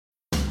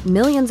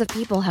Millions of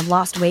people have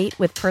lost weight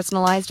with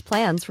personalized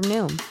plans from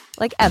Noom.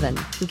 Like Evan,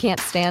 who can't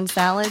stand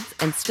salads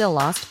and still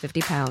lost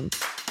 50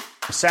 pounds.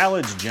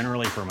 Salads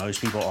generally for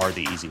most people are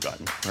the easy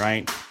button,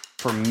 right?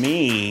 For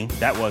me,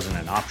 that wasn't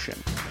an option.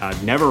 I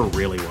never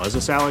really was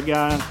a salad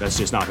guy. That's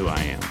just not who I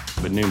am.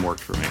 But Noom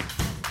worked for me.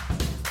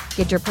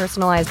 Get your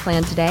personalized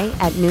plan today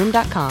at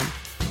Noom.com.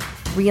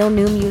 Real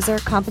Noom user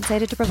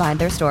compensated to provide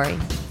their story.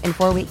 In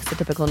 4 weeks, the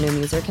typical Noom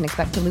user can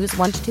expect to lose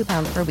 1 to 2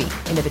 pounds per week.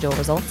 Individual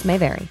results may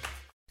vary.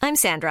 I'm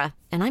Sandra,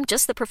 and I'm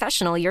just the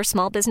professional your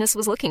small business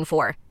was looking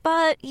for.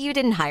 But you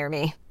didn't hire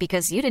me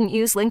because you didn't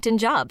use LinkedIn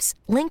Jobs.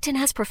 LinkedIn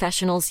has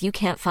professionals you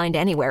can't find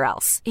anywhere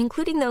else,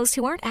 including those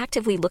who aren't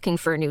actively looking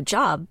for a new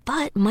job,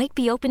 but might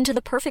be open to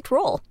the perfect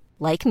role,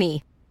 like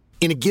me.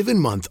 In a given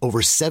month,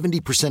 over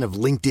 70% of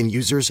LinkedIn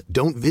users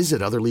don't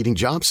visit other leading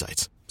job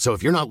sites. So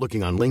if you're not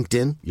looking on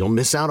LinkedIn, you'll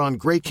miss out on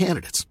great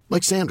candidates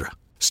like Sandra.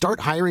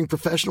 Start hiring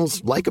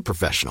professionals like a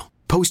professional.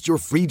 Post your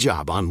free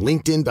job on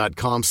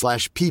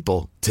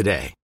linkedin.com/people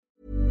today.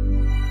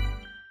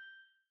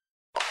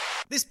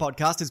 This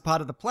podcast is part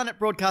of the Planet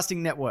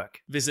Broadcasting Network.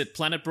 Visit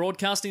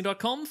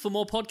planetbroadcasting.com for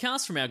more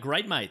podcasts from our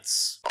great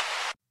mates.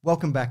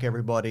 Welcome back,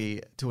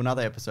 everybody, to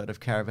another episode of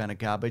Caravan of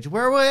Garbage,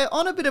 where we're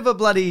on a bit of a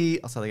bloody...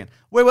 I'll say that again.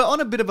 Where we're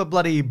on a bit of a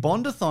bloody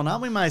Bondathon,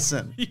 aren't we,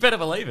 Mason? You better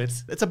believe it.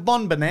 It's a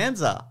Bond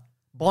Bonanza.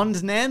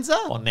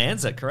 Bondnanza?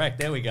 Bonanza, correct.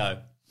 There we go.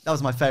 That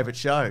was my favourite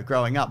show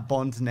growing up,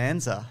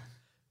 Bondnanza.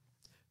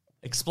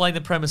 Explain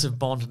the premise of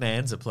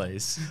Bondnanza,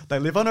 please. They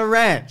live on a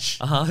ranch.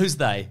 Who's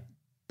they?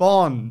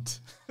 Bond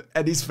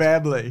and his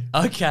family.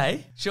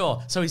 Okay,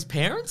 sure. So his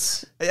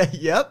parents?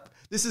 Yep.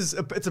 It's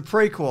a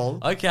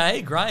prequel.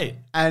 Okay, great.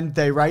 And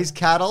they raise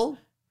cattle.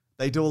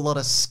 They do a lot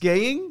of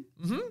skiing.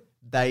 Mm-hmm.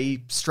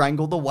 They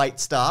strangle the wait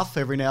staff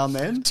every now and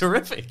then.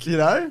 Terrific. You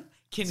know?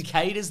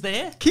 Kincaid is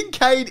there?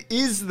 Kincaid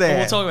is there. Well,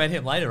 we'll talk about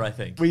him later, I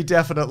think. We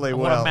definitely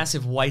will. What a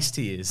massive waste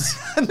he is.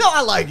 No,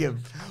 I like him.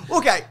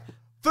 Okay.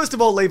 First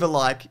of all, leave a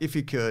like if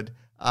you could.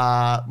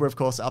 We're, of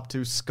course, up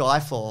to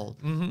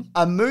Skyfall,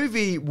 a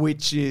movie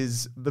which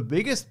is the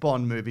biggest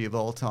Bond movie of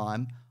all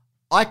time.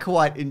 I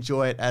quite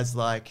enjoy it as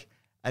like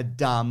a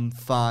dumb,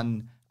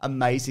 fun,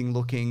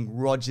 amazing-looking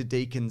Roger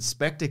Deakins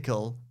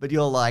spectacle, but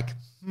you're like,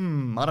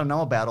 I don't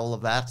know about all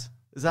of that.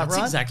 Is that right?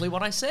 That's exactly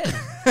what I said.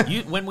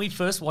 When we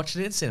first watched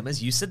it in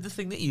cinemas, you said the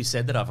thing that you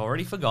said that I've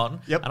already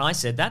forgotten, Yep. and I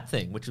said that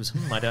thing, which was,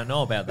 I don't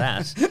know about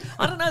that.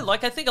 I don't know.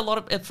 Like, I think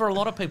for a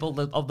lot of people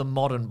of the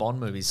modern Bond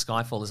movies,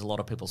 Skyfall is a lot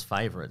of people's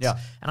favorites. Yeah.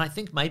 And I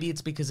think maybe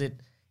it's because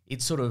it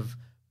sort of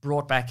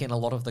brought back in a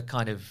lot of the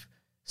kind of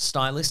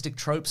stylistic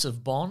tropes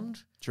of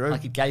Bond. True.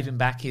 Like, it gave him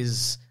back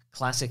his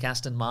classic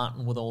Aston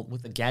Martin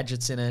with the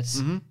gadgets in it,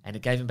 and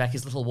it gave him back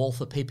his little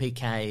Walther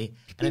PPK,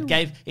 and it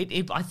gave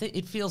it. I think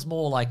it feels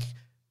more like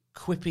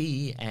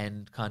quippy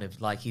and kind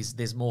of like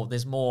there's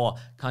more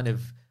kind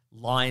of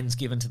lines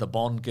given to the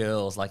Bond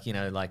girls, like, you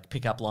know, like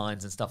pickup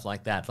lines and stuff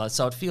like that.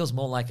 So it feels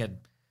more like a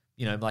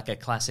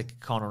classic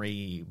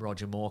Connery,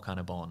 Roger Moore kind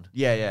of Bond.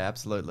 Yeah,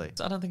 absolutely.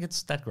 So I don't think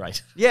it's that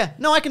great. Yeah,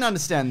 no, I can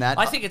understand that.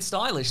 I think it's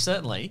stylish,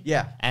 certainly.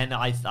 Yeah. And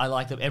I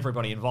like that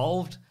everybody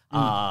involved,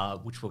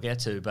 which we'll get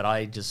to, but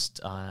I just,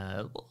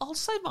 I'll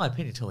save my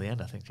opinion till the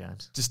end, I think,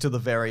 James. Just till the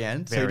very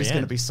end? So you're just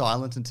going to be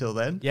silent until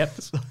then? Yep.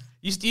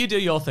 You do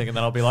your thing, and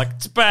then I'll be like,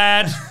 it's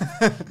bad.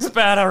 It's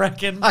bad, I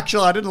reckon.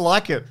 Actually, I didn't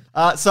like it.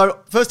 So,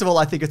 first of all,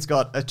 I think it's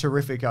got a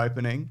terrific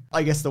opening.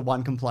 I guess the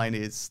one complaint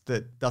is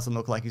that it doesn't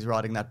look like he's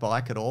riding that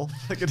bike at all.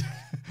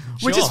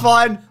 Which is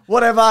fine,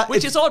 whatever.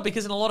 Which is odd,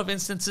 because in a lot of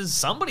instances,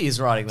 somebody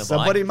is riding the bike.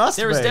 Somebody must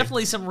be. There is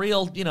definitely some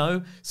real,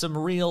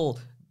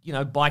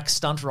 bike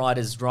stunt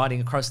riders riding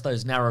across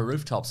those narrow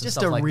rooftops and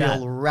stuff like that. Just a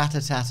real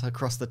rat-a-tat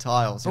across the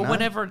tiles, But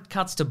whenever it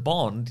cuts to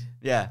Bond,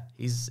 yeah,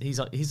 he's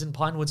in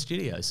Pinewood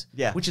Studios,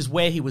 yeah, which is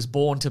where he was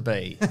born to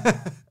be.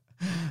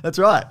 That's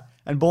right.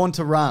 And born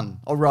to run,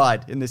 or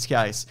ride in this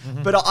case.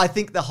 But I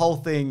think the whole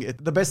thing,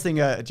 the best thing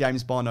a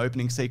James Bond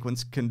opening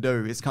sequence can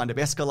do is kind of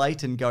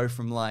escalate and go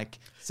from like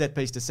set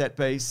piece to set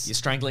piece. You're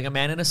strangling a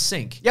man in a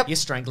sink. Yep. You're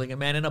strangling a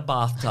man in a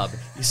bathtub.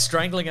 You're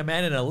strangling a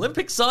man in an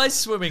Olympic-sized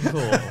swimming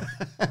pool.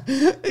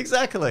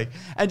 Exactly.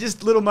 And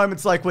just little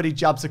moments like when he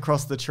jumps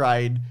across the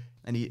train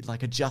and he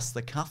like adjusts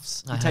the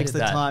cuffs. He takes the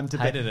time to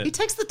hated it. He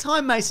takes the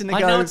time, Mason, to I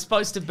go. know it's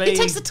supposed to be. He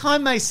takes the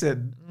time,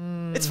 Mason.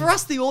 It's for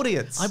us, the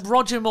audience.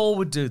 Roger Moore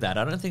would do that.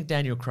 I don't think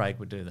Daniel Craig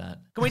would do that.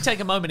 Can we take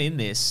a moment in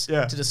this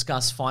to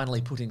discuss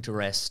finally putting to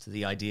rest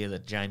the idea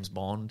that James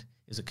Bond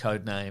is a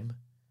code name?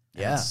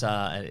 Yeah.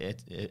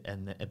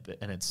 And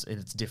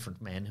it's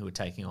different men who are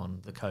taking on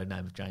the code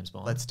name of James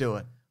Bond. Let's do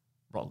it.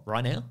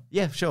 Right now?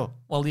 Yeah, sure.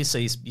 Well, you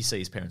see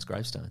his parents'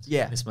 gravestones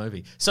in this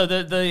movie. So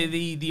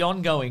the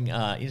ongoing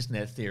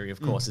internet theory, of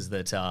course, is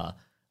that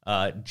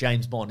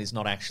James Bond is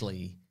not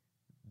actually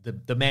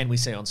the man we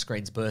see on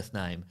screen's birth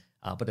name,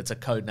 but it's a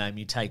code name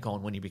you take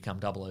on when you become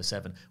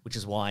 007, which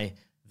is why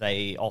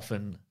they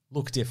often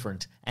look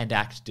different and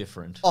act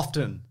different.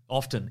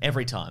 Often,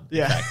 every time.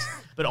 Yeah. In fact.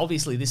 But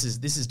obviously, this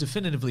is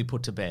definitively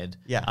put to bed.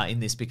 Yeah. In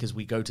this, because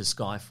we go to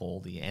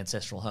Skyfall, the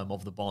ancestral home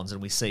of the Bonds,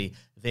 and we see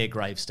their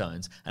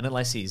gravestones. And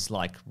unless he's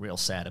like real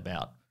sad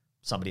about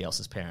somebody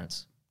else's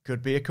parents.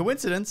 Could be a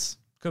coincidence.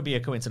 Could be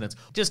a coincidence.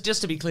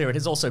 Just to be clear, it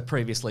has also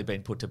previously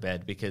been put to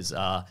bed because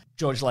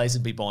George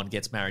Lazenby Bond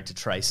gets married to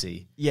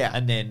Tracy. Yeah.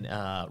 And then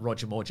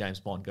Roger Moore James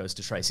Bond goes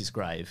to Tracy's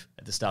grave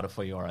at the start of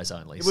For Your Eyes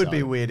Only. It would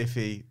be weird if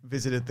he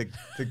visited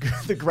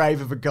the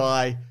grave of a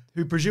guy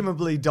who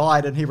presumably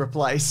died and he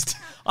replaced.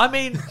 I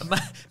mean,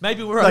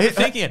 maybe we're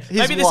overthinking it.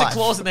 Maybe there's wife. a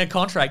clause in their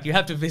contract. You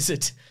have to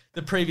visit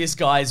the previous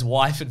guy's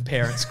wife and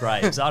parents'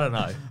 graves. I don't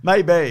know.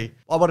 Maybe.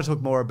 I want to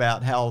talk more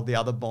about how the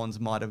other Bonds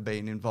might have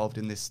been involved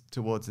in this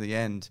towards the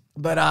end.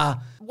 But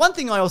one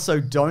thing I also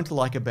don't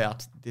like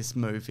about this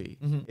movie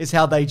is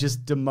how they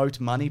just demote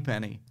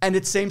Moneypenny. And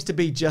it seems to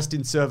be just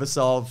in service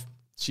of,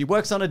 she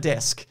works on a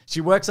desk.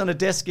 She works on a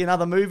desk in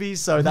other movies,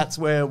 so that's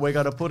where we're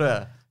going to put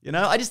her. You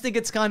know, I just think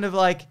it's kind of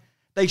like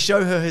they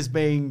show her as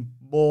being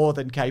more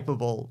than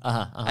capable.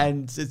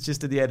 And it's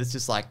just at the end, it's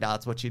just like, nah,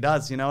 it's what she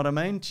does. You know what I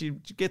mean? She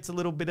gets a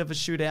little bit of a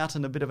shootout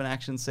and a bit of an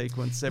action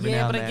sequence every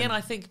now and then. Yeah, but again,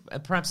 I think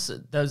perhaps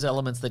those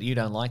elements that you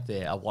don't like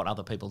there are what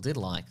other people did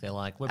like. They're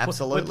like, we're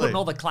putting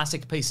all the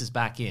classic pieces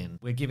back in.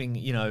 We're giving,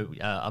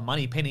 a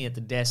money penny at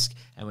the desk,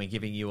 and we're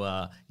giving you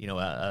a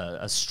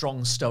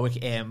strong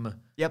stoic M.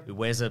 Yep. Who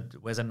wears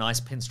a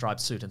nice pinstripe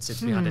suit and sits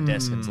behind a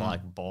desk and is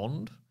like,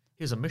 Bond?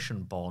 Here's a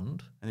mission,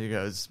 Bond. And he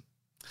goes,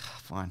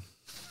 fine.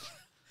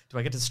 Do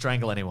I get to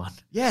strangle anyone?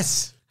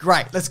 Yes.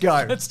 Great. Let's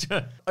go. Let's do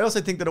it. I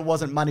also think that it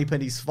wasn't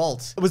Moneypenny's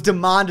fault. It was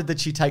demanded that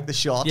she take the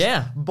shot.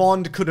 Yeah.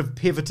 Bond could have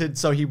pivoted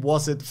so he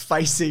wasn't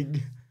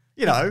facing,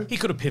 He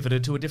could have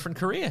pivoted to a different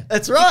career.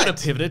 That's right. He could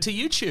have pivoted to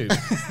YouTube.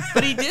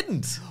 But he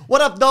didn't.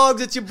 What up,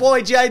 dogs? It's your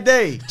boy,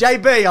 JD.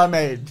 JB, I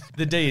mean.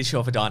 The D is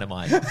short for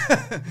dynamite.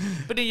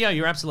 But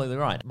you're absolutely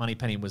right.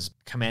 Moneypenny was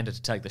commanded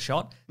to take the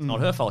shot. It's not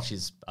her fault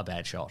she's a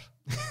bad shot.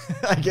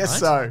 I guess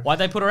so. Why'd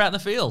they put her out in the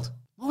field?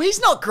 Well,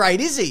 he's not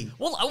great, is he?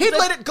 Well, he'd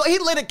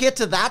let it get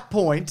to that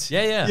point.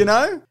 Yeah. You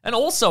know? And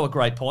also a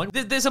great point.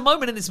 There's a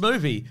moment in this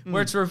movie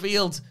where it's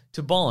revealed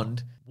to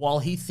Bond, while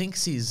he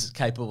thinks he's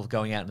capable of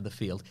going out into the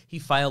field, he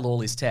failed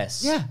all his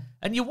tests. Yeah.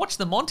 And you watch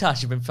the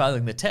montage of him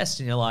failing the test,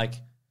 and you're like,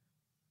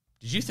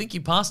 did you think you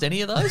passed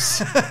any of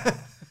those?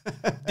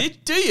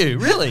 Do you?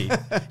 Really? You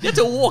had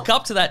to walk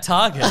up to that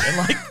target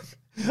and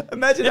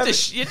Imagine you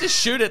had to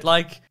shoot it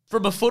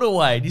from a foot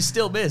away, and you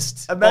still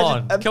missed. Come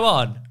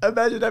on.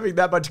 Imagine having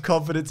that much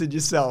confidence in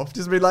yourself.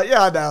 Just be like,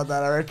 yeah, I nailed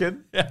that, I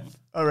reckon. Yeah.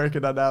 I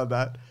reckon I nailed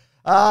that.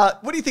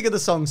 What do you think of the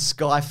song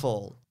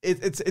Skyfall?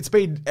 It's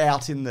been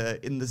out in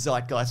the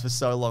zeitgeist for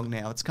so long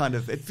now. It's kind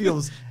of it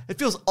feels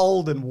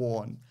old and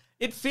worn.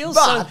 It feels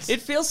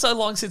so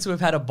long since we've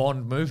had a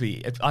Bond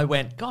movie. I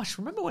went, gosh,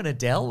 remember when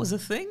Adele was a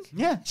thing?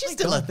 Yeah, she's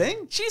still a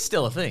thing. She's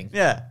still a thing.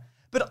 Yeah,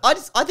 but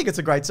I think it's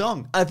a great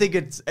song. I think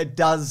it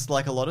does,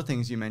 like a lot of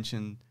things you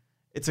mentioned.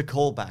 It's a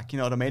callback, you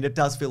know what I mean? It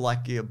does feel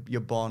like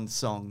your Bond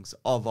songs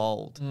of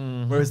old.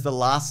 Mm-hmm. Whereas the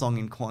last song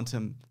in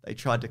Quantum, they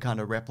tried to kind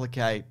of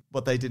replicate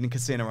what they did in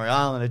Casino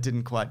Royale, and it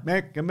didn't quite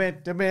make the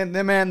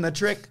man, the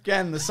trick,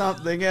 and the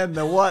something, and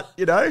the what,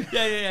 you know?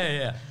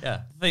 Yeah.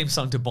 Theme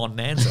song to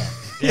Bonanza.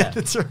 Yeah,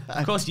 that's right.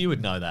 Of course you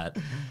would know that.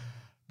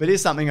 But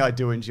here's something I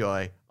do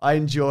enjoy. I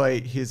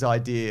enjoy his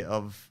idea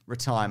of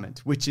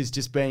retirement, which is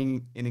just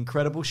being in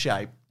incredible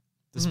shape,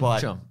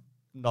 despite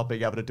not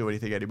being able to do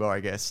anything anymore, I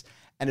guess.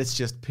 And it's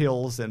just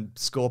pills and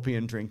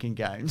scorpion drinking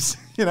games,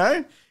 you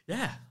know?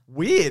 Yeah.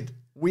 Weird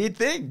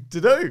thing to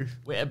do.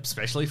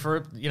 Especially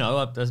for,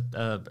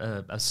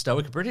 a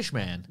stoic British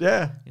man.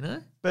 Yeah. You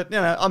know? But,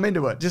 I'm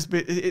into it.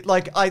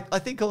 I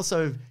think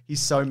also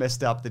he's so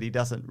messed up that he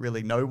doesn't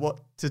really know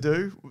what to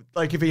do.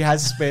 Like, if he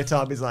has spare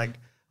time, he's like,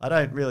 I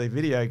don't really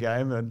video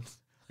game, and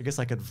I guess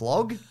I could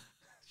vlog.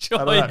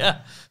 Sure,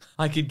 yeah.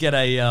 I could get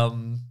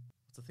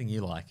what's the thing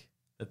you like?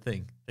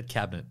 The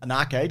cabinet. An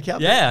arcade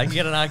cabinet? Yeah, I can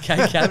get an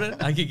arcade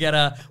cabinet. I could get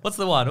what's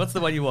the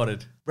one you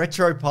wanted?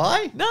 Retro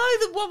Pie? No,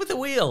 the one with the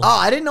wheel. Oh,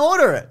 I didn't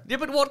order it. Yeah,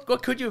 but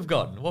what could you have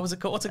gotten? What was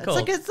it called? What's it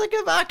called? It's like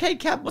an arcade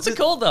cabinet. What's it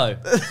called, though?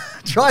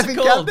 Driving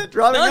cabinet?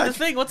 The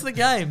thing. What's the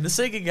game? The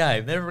Sega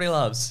game that everybody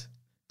loves.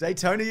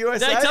 Daytona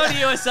USA? Daytona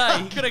USA.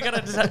 He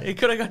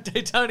could have got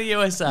Daytona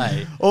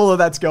USA. All of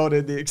that's going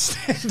in the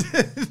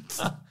extended.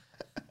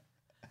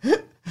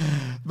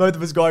 Both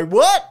of us going,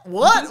 what?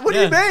 What do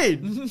you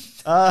mean?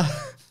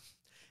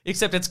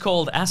 Except it's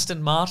called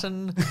Aston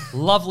Martin,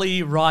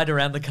 lovely ride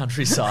around the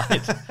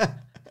countryside.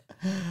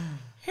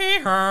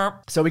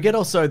 So we get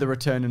also the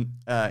return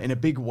in a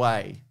big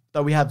way,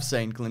 though we have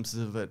seen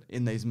glimpses of it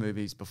in these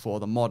movies before,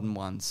 the modern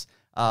ones,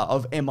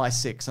 of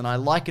MI6. And I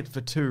like it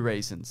for two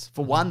reasons.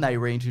 For one, they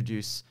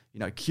reintroduce,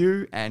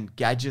 Q and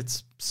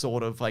gadgets,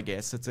 sort of, I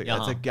guess. It's a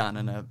gun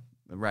and a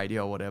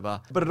radio or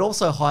whatever. But it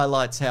also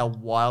highlights how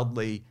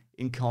wildly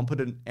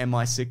incompetent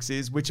MI6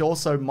 is, which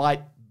also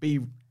might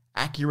be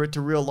accurate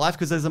to real life,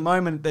 because there's a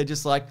moment they're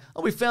just like,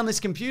 oh, we found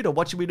this computer,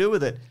 what should we do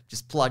with it?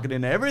 Just plug it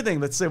into everything,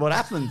 let's see what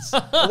happens.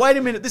 Oh, wait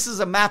a minute, this is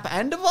a map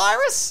and a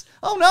virus?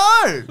 Oh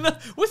no!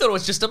 We thought it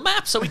was just a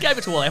map, so we gave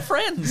it to all our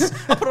friends.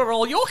 I put it on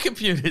all your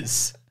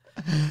computers.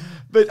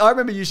 But I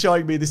remember you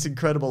showing me this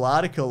incredible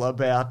article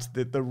about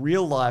the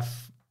real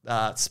life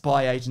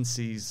spy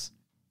agencies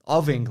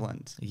of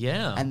England.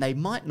 Yeah. And they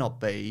might not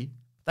be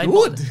They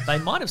good. they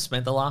might have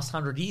spent the last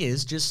 100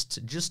 years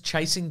just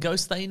chasing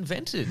ghosts they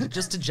invented,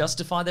 just to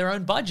justify their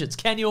own budgets.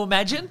 Can you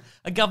imagine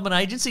a government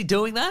agency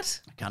doing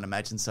that? I can't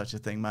imagine such a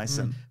thing,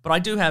 Mason. But I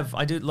do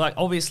like,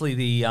 obviously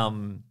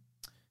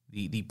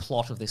the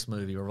plot of this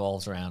movie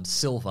revolves around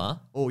Silver.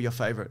 Oh, your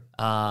favourite.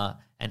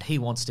 And he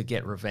wants to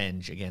get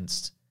revenge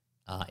against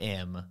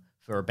M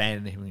for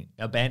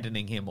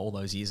abandoning him all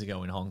those years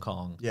ago in Hong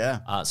Kong.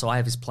 Yeah. So I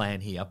have his plan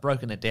here. I've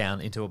broken it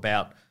down into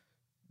about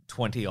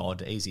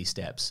 20-odd easy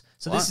steps.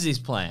 So this is his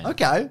plan.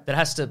 Okay. That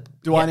has to...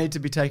 Do I need to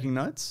be taking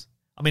notes?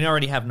 I mean, I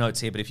already have notes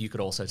here, but if you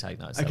could also take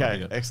notes, that would Okay,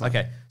 be good. excellent.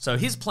 Okay, so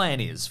his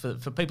plan is, for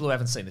people who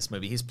haven't seen this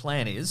movie, his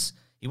plan is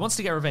he wants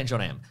to get revenge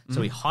on M.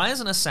 So he hires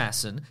an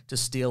assassin to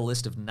steal a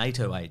list of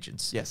NATO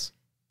agents. Yes.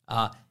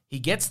 He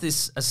gets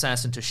this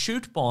assassin to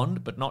shoot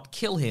Bond, but not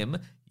kill him,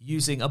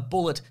 using a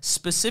bullet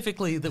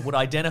specifically that would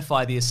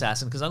identify the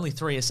assassin, because only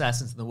 3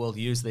 assassins in the world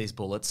use these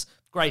bullets.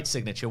 Great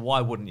signature.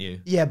 Why wouldn't you?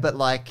 Yeah, but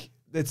like,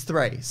 it's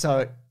 3,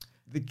 so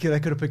they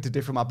could have picked a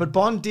different one. But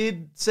Bond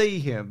did see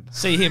him.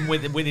 See him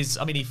with his...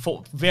 I mean, he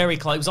fought very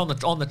close. He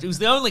was he was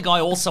the only guy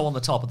also on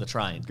the top of the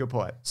train. Good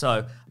point.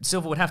 So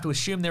Silver would have to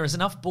assume there is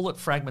enough bullet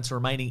fragments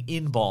remaining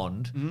in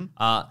Bond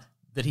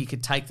that he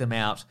could take them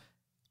out,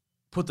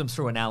 put them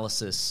through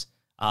analysis,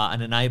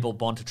 and enable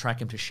Bond to track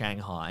him to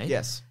Shanghai.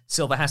 Yes.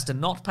 Silver has to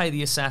not pay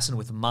the assassin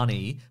with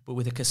money, but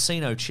with a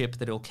casino chip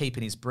that he'll keep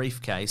in his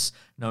briefcase,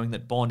 knowing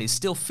that Bond is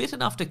still fit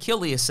enough to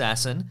kill the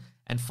assassin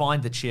and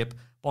find the chip.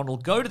 Bond will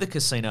go to the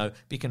casino,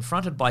 be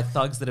confronted by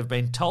thugs that have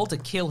been told to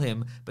kill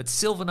him, but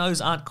Silver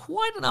knows aren't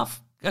quite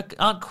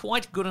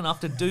good enough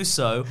to do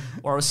so,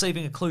 or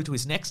receiving a clue to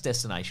his next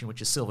destination,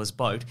 which is Silver's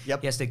boat. Yep.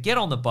 He has to get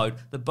on the boat.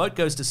 The boat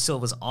goes to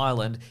Silver's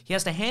island. He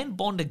has to hand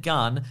Bond a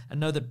gun and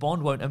know that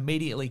Bond won't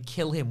immediately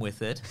kill him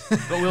with it,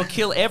 but will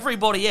kill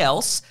everybody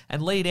else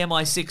and lead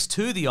MI6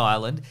 to the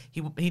island.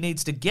 He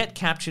needs to get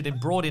captured and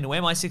brought into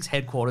MI6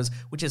 headquarters,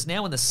 which is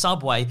now in the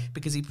subway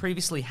because he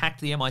previously hacked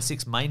the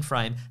MI6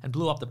 mainframe and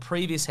blew up the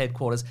previous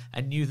headquarters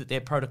and knew that their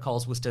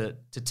protocols was to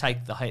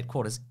take the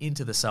headquarters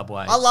into the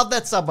subway. I love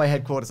that subway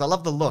headquarters. I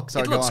love the look.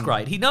 Sorry, It looks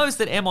great. He knows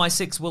that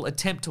MI6 will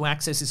attempt to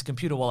access his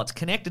computer while it's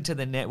connected to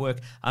their network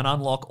and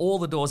unlock all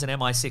the doors in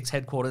MI6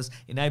 headquarters,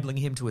 enabling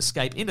him to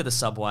escape into the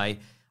subway.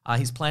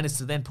 His plan is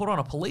to then put on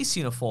a police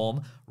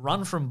uniform,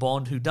 run from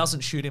Bond, who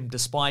doesn't shoot him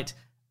despite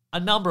a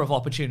number of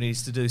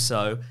opportunities to do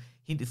so.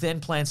 He then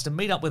plans to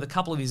meet up with a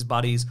couple of his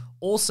buddies,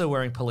 also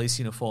wearing police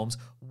uniforms,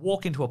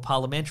 walk into a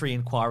parliamentary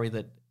inquiry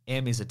that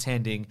M is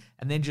attending,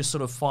 and then just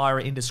sort of fire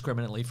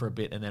indiscriminately for a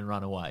bit and then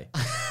run away.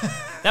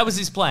 That was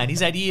his plan. He's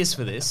had years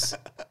for this.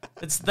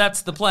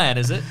 That's the plan,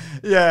 is it?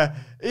 Yeah.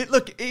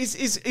 Look, he's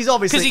obviously...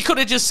 Because he could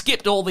have just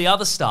skipped all the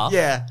other stuff.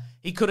 Yeah.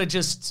 He could have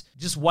just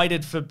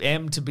waited for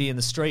M to be in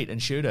the street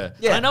and shoot her.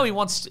 Yeah. I know he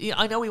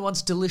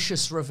wants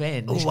delicious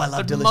revenge. Oh, I love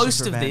but delicious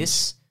most revenge. of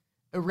this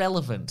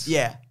irrelevant.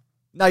 Yeah.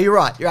 No, you're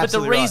right. You're But the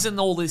absolutely reason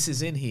all this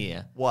is in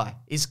here Why?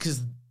 is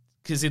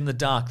because in The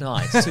Dark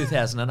Knight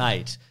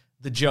 2008,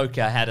 the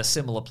Joker had a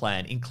similar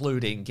plan,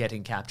 including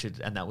getting captured,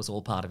 and that was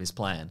all part of his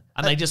plan.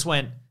 And they just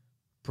went,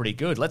 pretty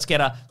good. Let's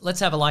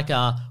have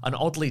an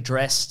oddly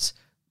dressed,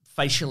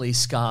 facially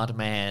scarred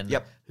man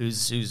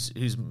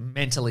who's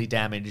mentally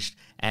damaged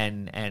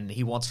and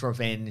he wants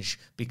revenge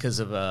because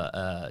of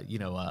a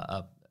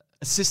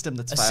system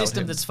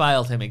that's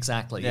failed him,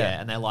 exactly. Yeah.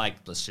 And they're like,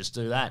 let's just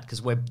do that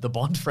because we're the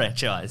Bond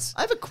franchise.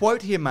 I have a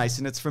quote here,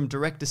 Mason. It's from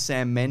director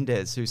Sam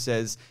Mendes, who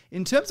says,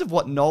 in terms of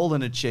what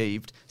Nolan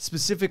achieved,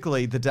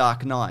 specifically The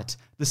Dark Knight,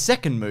 the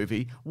second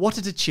movie, what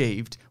it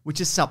achieved,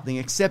 which is something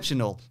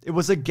exceptional. It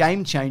was a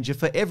game changer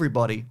for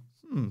everybody.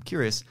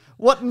 Curious.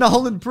 What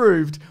Nolan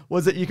proved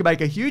was that you can make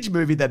a huge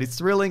movie that is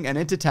thrilling and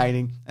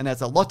entertaining and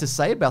has a lot to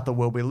say about the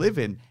world we live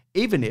in,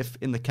 even if,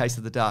 in the case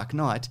of The Dark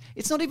Knight,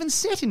 it's not even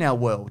set in our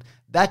world.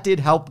 That did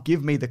help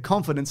give me the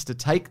confidence to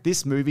take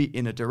this movie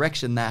in a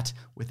direction that,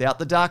 without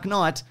The Dark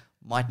Knight,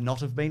 might not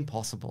have been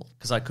possible.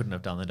 Because I couldn't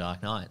have done The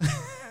Dark Knight.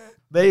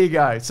 There you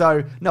go.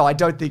 So, no, I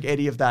don't think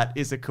any of that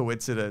is a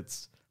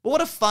coincidence. But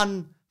what a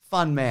fun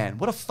man.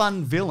 What a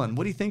fun villain.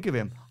 What do you think of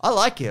him? I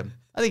like him.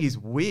 I think he's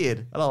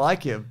weird, and I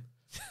like him.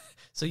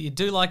 So you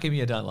do like him,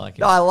 you don't like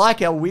him? No, I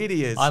like how weird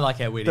he is. I like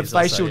how weird he is. The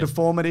facial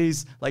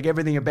deformities, like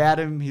everything about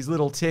him, his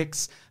little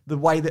tics, the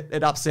way that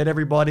it upset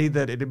everybody,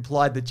 that it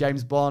implied that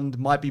James Bond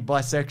might be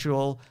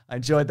bisexual. I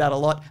enjoyed that a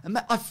lot.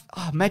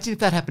 Imagine if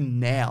that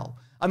happened now.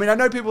 I mean, I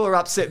know people are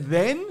upset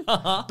then,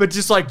 but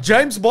just like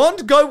James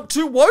Bond, go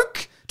too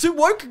woke,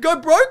 go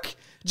broke.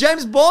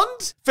 James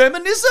Bond,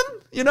 feminism,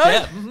 you know?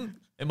 Yeah,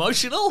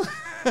 emotional.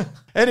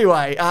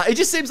 Anyway, it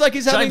just seems like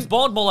he's having... James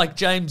Bond, more like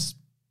James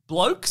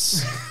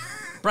Blokes.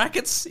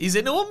 Brackets, he's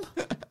into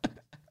them.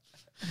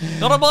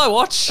 Not on my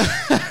watch.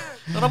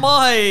 Not on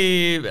my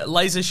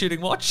laser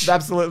shooting watch.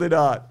 Absolutely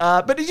not.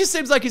 But it just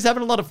seems like he's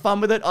having a lot of fun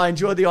with it. I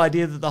enjoy the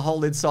idea that the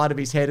whole inside of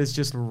his head is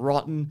just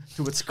rotten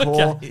to its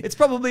core. Okay. It's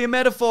probably a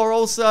metaphor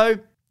also. You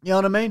know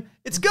what I mean?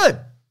 It's good.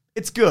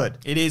 It's good.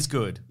 It is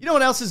good. You know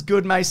what else is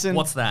good, Mason?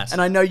 What's that?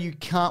 And I know you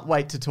can't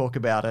wait to talk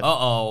about it.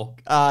 Uh-oh.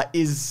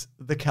 Is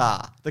the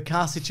car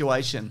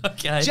situation.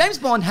 Okay. James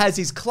Bond has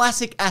his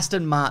classic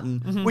Aston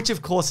Martin, which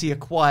of course he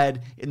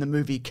acquired in the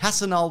movie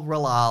Casino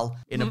Royale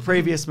in a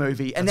previous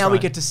movie. And That's now we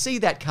right. get to see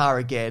that car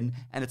again,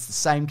 and it's the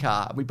same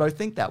car. We both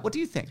think that. What do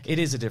you think? It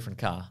is a different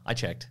car. I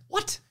checked.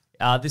 What?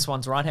 This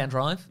one's right-hand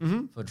drive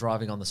for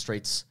driving on the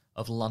streets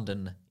of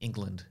London,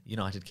 England,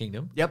 United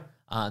Kingdom. Yep.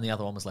 And the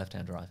other one was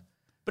left-hand drive.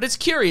 But it's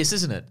curious,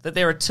 isn't it, that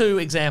there are two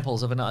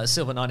examples of a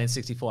silver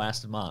 1964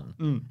 Aston Martin,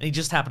 and he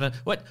just happened to.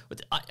 What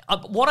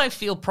I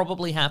feel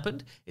probably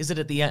happened is that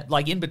at the end,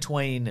 like in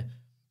between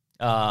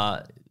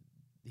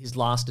his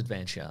last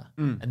adventure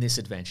and this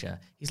adventure,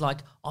 he's like,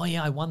 "Oh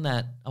yeah, I won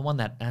that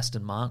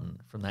Aston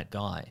Martin from that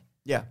guy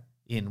Yeah.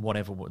 in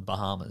whatever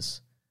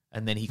Bahamas,"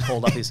 and then he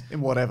called up his In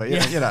whatever,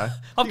 yeah. You know.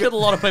 I've got a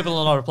lot of people in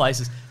a lot of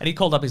places, and he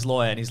called up his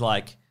lawyer and he's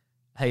like,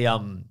 "Hey,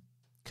 can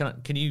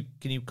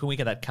we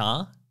get that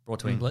car brought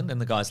to England?"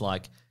 And the guy's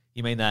like,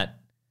 "You mean that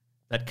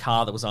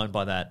car that was owned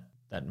by that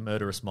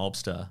murderous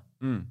mobster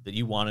that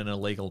you won in an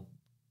illegal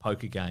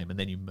poker game and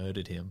then you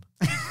murdered him?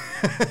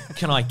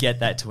 Can I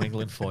get that to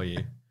England for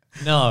you?"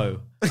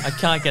 No, I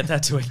can't get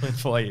that to England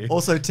for you.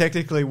 Also,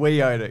 technically,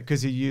 we own it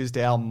because you used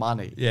our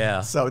money. Yeah.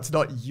 So it's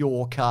not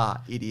your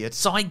car, idiot.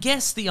 So I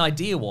guess the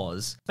idea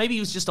was maybe he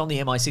was just on the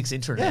MI6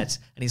 internet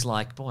and he's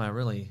like, "Boy, I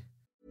really."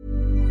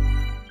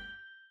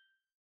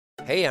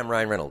 Hey, I'm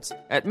Ryan Reynolds.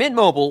 At Mint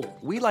Mobile,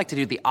 we like to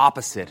do the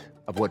opposite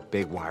of what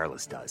Big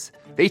Wireless does.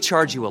 They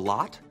charge you a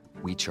lot,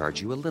 we charge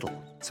you a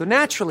little. So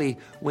naturally,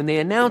 when they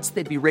announced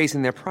they'd be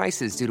raising their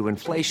prices due to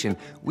inflation,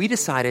 we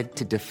decided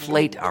to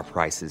deflate our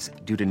prices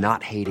due to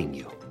not hating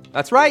you.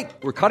 That's right.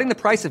 We're cutting the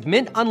price of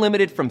Mint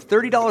Unlimited from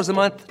 $30 a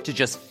month to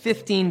just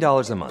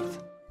 $15 a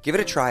month. Give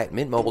it a try at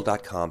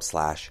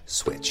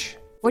mintmobile.com/switch.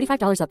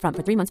 $45 up front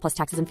for 3 months plus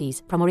taxes and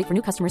fees. Promo rate for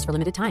new customers for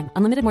limited time.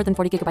 Unlimited more than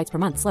 40 gigabytes per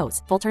month.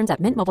 Slows full terms at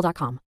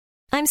mintmobile.com.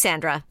 I'm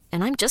Sandra,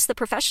 and I'm just the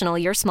professional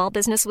your small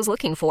business was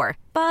looking for.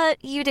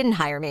 But you didn't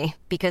hire me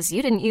because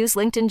you didn't use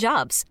LinkedIn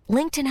Jobs.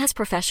 LinkedIn has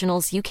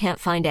professionals you can't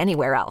find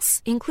anywhere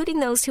else,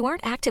 including those who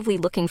aren't actively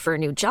looking for a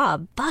new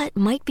job, but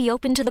might be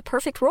open to the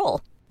perfect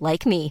role,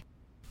 like me.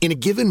 In a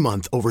given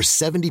month, over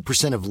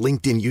 70% of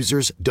LinkedIn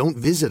users don't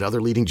visit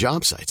other leading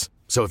job sites.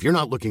 So if you're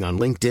not looking on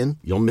LinkedIn,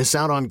 you'll miss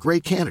out on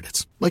great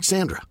candidates like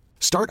Sandra.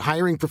 Start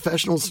hiring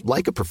professionals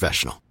like a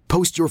professional.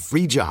 Post your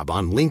free job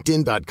on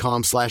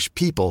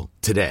linkedin.com/people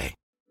today.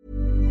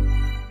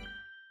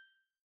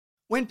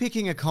 When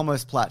picking a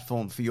commerce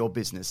platform for your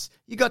business,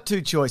 you got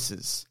two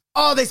choices.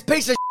 Oh, this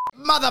piece of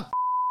mother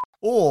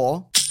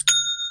or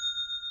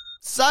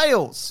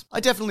sales. I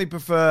definitely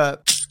prefer,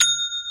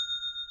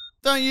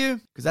 don't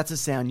you? Because that's a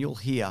sound you'll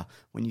hear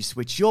when you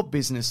switch your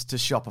business to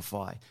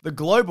Shopify, the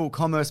global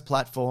commerce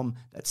platform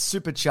that's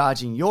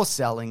supercharging your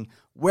selling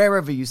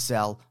wherever you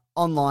sell,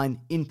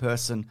 online, in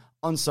person,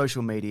 on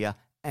social media,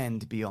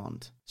 and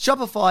beyond.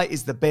 Shopify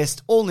is the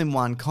best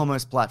all-in-one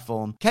commerce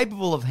platform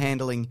capable of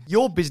handling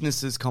your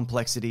business's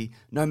complexity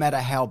no matter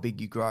how big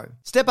you grow.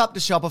 Step up to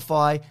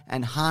Shopify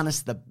and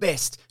harness the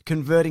best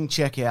converting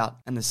checkout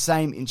and the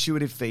same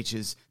intuitive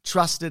features,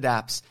 trusted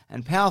apps,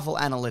 and powerful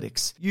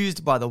analytics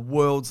used by the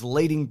world's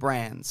leading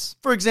brands.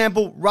 For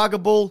example,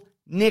 Ruggable,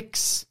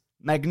 Nix,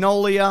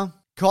 Magnolia,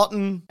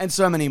 Cotton, and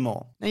so many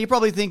more. Now you're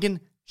probably thinking,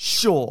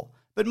 sure,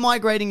 but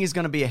migrating is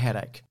going to be a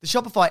headache. The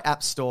Shopify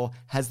App Store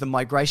has the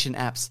migration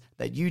apps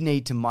that you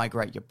need to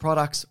migrate your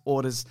products,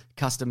 orders,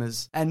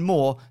 customers, and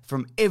more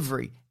from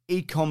every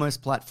e-commerce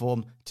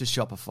platform to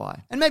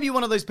Shopify. And maybe you're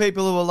one of those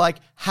people who are like,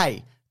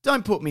 hey,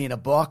 don't put me in a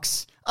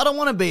box. I don't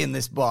want to be in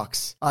this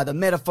box, either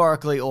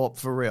metaphorically or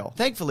for real.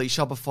 Thankfully,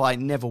 Shopify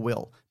never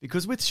will,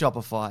 because with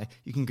Shopify,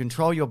 you can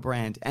control your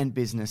brand and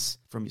business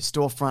from your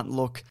storefront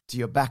look to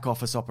your back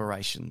office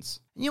operations.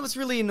 And you know what's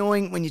really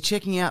annoying when you're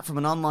checking out from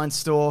an online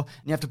store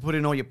and you have to put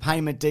in all your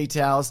payment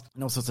details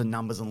and all sorts of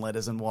numbers and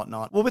letters and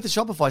whatnot? Well, with the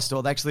Shopify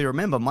store, they actually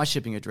remember my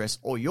shipping address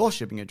or your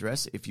shipping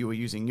address if you were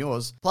using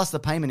yours, plus the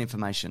payment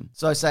information.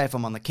 So say if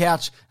I'm on the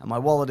couch and my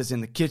wallet is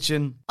in the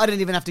kitchen, I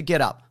don't even have to get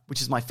up,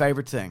 which is my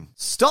favorite thing.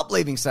 Stop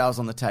leaving sales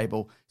on the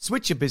table,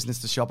 switch your business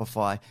to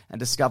Shopify, and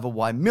discover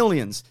why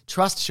millions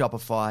trust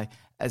Shopify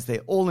as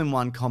their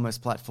all-in-one commerce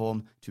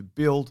platform to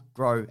build,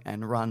 grow,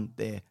 and run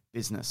their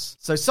business.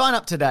 So sign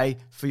up today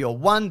for your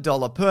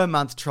 $1 per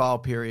month trial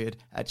period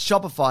at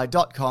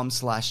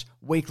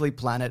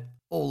shopify.com/weeklyplanet,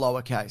 all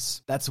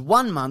lowercase. That's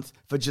 1 month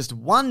for just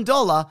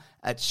 $1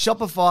 at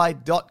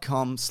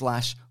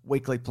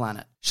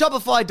shopify.com/weeklyplanet.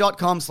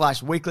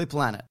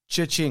 Shopify.com/weeklyplanet.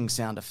 Cha-ching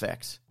sound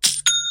effect.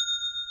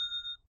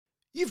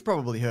 You've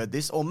probably heard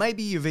this, or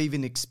maybe you've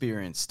even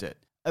experienced it.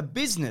 A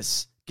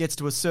business gets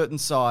to a certain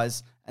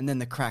size and then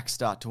the cracks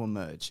start to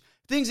emerge.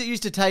 Things that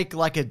used to take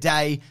like a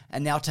day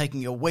and now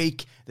taking a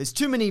week. There's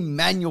too many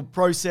manual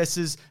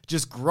processes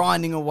just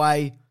grinding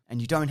away,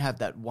 and you don't have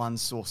that one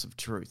source of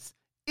truth.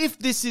 If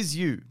this is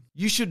you,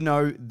 you should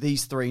know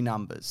these three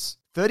numbers.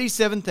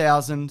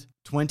 37,000,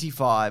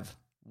 25,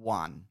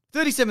 1.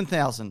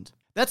 37,000.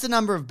 That's the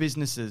number of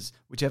businesses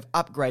which have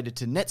upgraded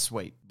to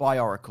NetSuite by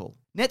Oracle.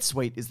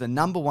 NetSuite is the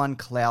 #1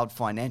 cloud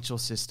financial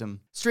system,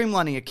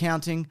 streamlining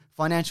accounting,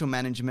 financial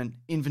management,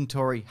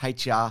 inventory,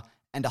 HR,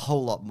 and a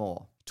whole lot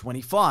more.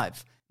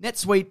 25.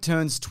 NetSuite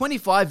turns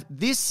 25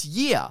 this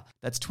year.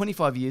 That's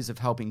 25 years of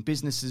helping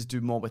businesses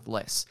do more with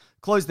less,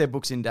 close their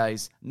books in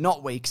days,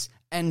 not weeks,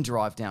 and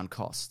drive down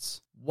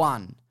costs.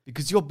 1.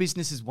 Because your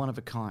business is one of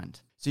a kind,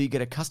 so you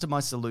get a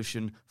customized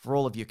solution for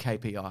all of your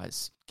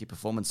KPIs, key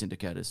performance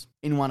indicators,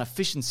 in one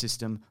efficient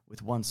system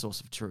with one source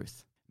of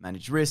truth.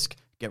 Manage risk,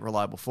 get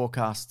reliable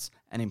forecasts,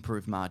 and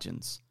improve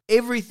margins.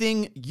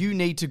 Everything you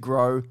need to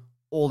grow,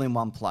 all in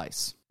one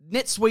place.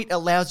 NetSuite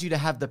allows you to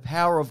have the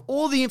power of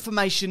all the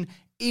information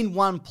in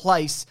one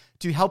place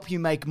to help you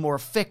make more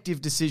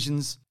effective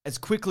decisions as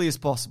quickly as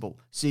possible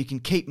so you can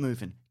keep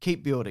moving,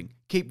 keep building,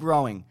 keep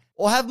growing,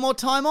 or have more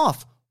time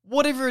off,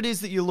 whatever it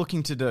is that you're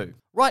looking to do.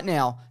 Right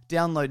now,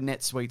 download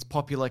NetSuite's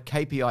popular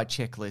KPI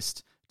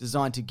checklist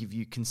designed to give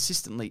you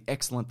consistently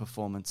excellent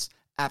performance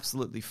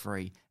absolutely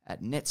free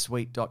at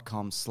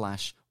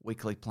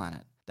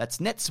netsuite.com/weeklyplanet. That's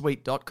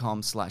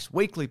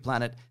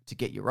netsuite.com/weeklyplanet to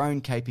get your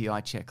own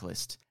KPI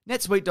checklist.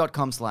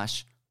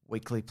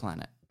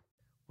 netsuite.com/weeklyplanet.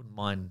 Wouldn't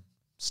mind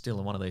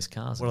stealing one of these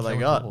cars. What and have they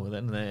killing got? people with it.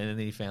 And then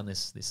he found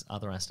this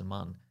other Aston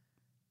Martin.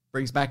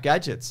 Brings back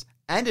gadgets,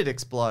 and it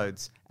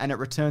explodes, and it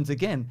returns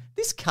again.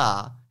 This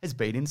car has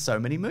been in so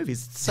many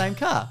movies. It's the same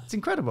car. It's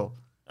incredible.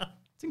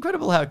 It's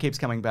incredible how it keeps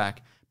coming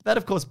back. But that,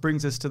 of course,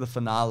 brings us to the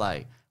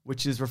finale,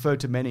 which is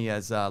referred to many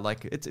as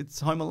it's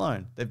Home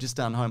Alone. They've just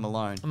done Home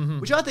Alone,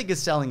 which I think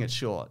is selling it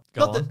short.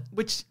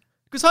 Because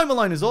Home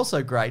Alone is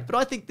also great, but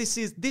I think this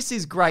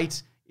is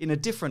great in a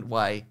different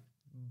way,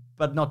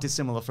 but not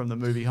dissimilar from the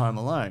movie Home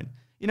Alone.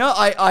 You know,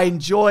 I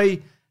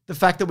enjoy the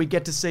fact that we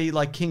get to see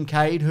like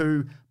Kincaid,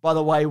 who, by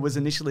the way, was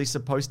initially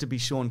supposed to be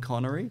Sean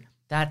Connery.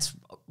 That's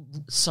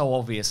so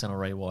obvious in a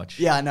rewatch.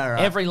 Yeah, I know,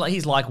 right?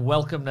 He's like,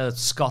 welcome to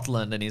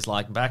Scotland, and he's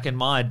like, back in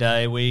my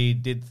day, we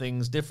did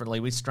things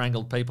differently. We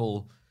strangled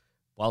people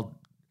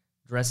while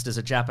dressed as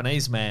a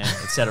Japanese man,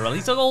 etc.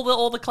 He's got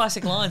all the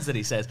classic lines that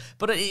he says.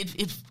 But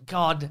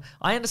God,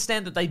 I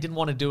understand that they didn't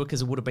want to do it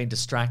because it would have been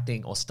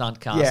distracting or stunt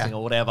casting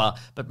or whatever.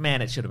 But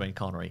man, it should have been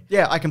Connery.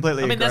 Yeah, I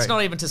completely agree. That's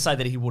not even to say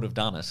that he would have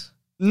done it.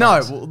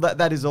 No, well,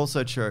 that is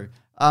also true.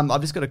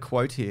 I've just got a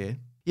quote here.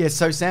 Yeah,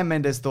 so Sam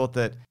Mendes thought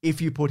that if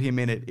you put him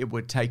in it, it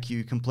would take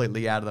you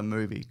completely out of the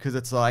movie. Because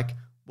it's like,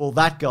 well,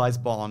 that guy's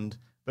Bond,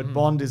 but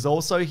Bond is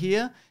also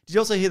here. Did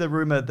you also hear the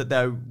rumor that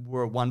they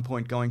were at one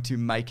point going to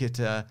make it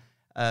a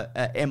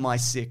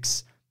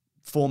MI6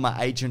 former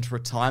agent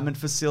retirement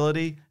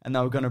facility, and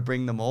they were going to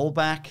bring them all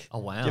back? Oh,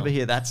 wow. Did you ever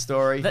hear that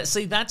story?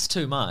 That's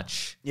too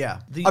much. Yeah.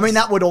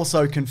 That would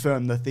also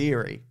confirm the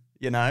theory,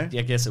 you know?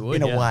 Yeah, I guess it would.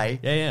 In a way.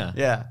 Yeah.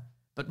 Yeah.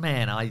 But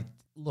man,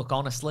 look,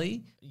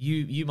 honestly,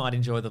 you might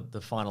enjoy the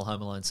final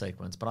Home Alone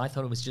sequence, but I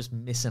thought it was just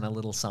missing a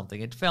little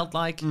something. It felt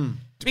like...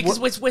 Because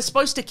we're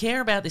supposed to care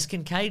about this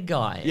Kincaid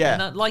guy.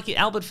 Yeah. And like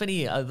Albert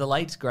Finney, the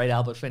late, great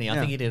Albert Finney, I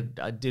think he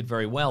did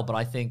very well, but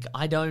I think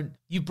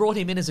you brought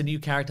him in as a new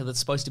character that's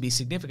supposed to be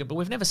significant, but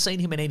we've never seen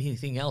him in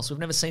anything else. We've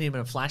never seen him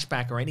in a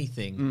flashback or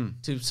anything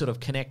to sort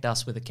of connect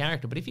us with the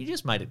character. But if you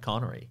just made it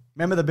Connery...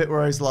 Remember the bit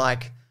where he's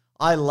like,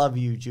 I love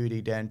you,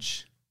 Judi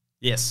Dench.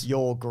 Yes.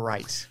 You're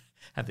great.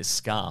 Have this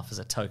scarf as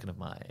a token of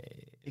my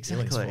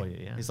Exactly. feelings for you.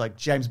 Yeah. He's like,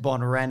 James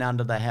Bond ran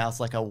under the house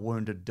like a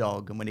wounded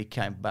dog, and when he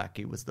came back,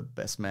 he was the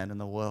best man in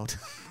the world.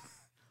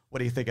 What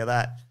do you think of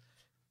that?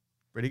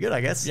 Pretty good,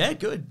 I guess. Yeah,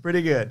 good.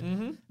 Pretty good.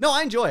 Mm-hmm. No,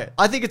 I enjoy it.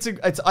 I think it's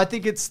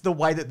the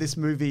way that this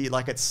movie,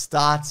 like, it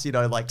starts, you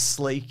know, like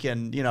sleek,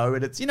 and you know,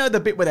 and it's, you know, the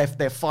bit where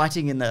they're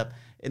fighting in the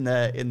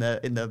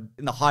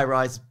high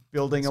rise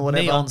building or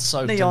whatever. Neon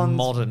soaked and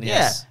modern.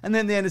 Yes. Yeah, and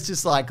then it's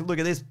just like, look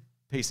at this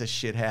piece of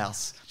shit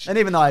house. And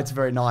even though it's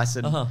very nice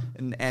and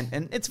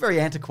it's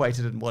very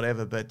antiquated and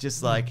whatever, but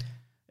just like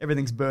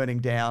everything's burning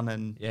down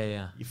and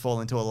you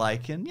fall into a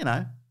lake, and you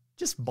know,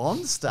 just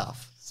Bond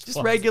stuff. Just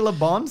regular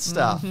Bond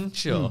stuff. Mm-hmm,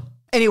 sure.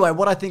 Anyway,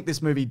 what I think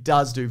this movie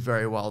does do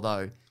very well,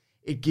 though,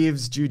 it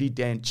gives Judi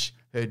Dench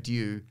her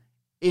due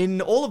in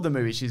all of the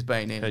movies she's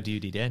been in. Her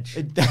Judi Dench.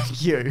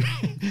 Thank you.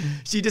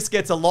 She just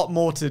gets a lot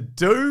more to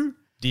do.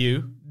 Do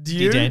you?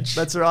 Dench.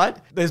 That's right.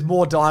 There's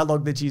more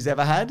dialogue than she's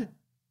ever had.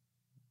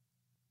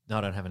 No,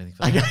 I don't have anything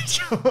for that.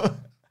 Okay.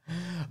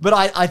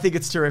 But I think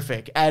it's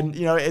terrific. And,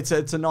 you know, it's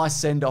a nice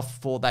send-off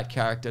for that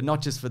character, not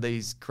just for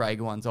these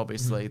Craig ones,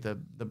 obviously, the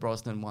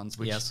Brosnan ones,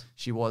 which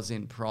she was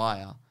in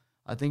prior.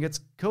 I think it's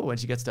cool when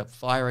she gets to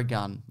fire a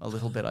gun a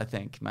little bit, I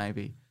think,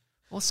 maybe.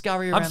 Or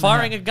scurry around. I'm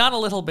firing a gun a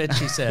little bit,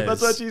 she says.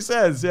 That's what she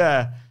says,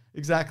 yeah.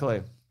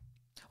 Exactly.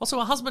 Also,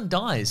 her husband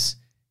dies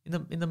in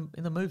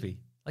the movie.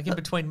 Like in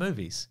between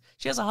movies.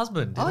 She has a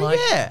husband. In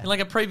like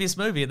a previous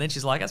movie, and then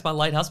she's like, that's my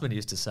late husband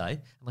used to say.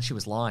 Unless she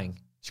was lying.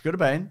 She could have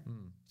been.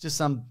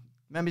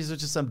 Maybe it was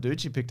just some dude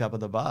she picked up at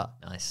the bar.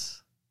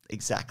 Nice.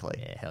 Exactly.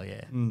 Yeah, hell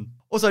yeah.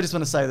 Also, I just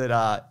want to say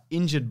that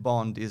Injured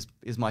Bond is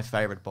my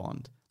favorite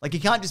Bond. Like, he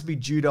can't just be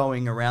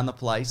judoing around the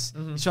place.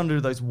 He's trying to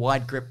do those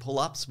wide grip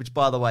pull-ups, which,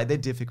 by the way, they're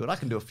difficult. I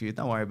can do a few.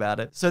 Don't worry about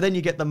it. So then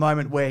you get the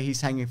moment where he's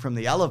hanging from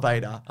the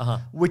elevator,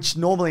 which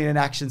normally in an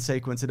action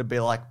sequence, it'd be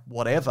like,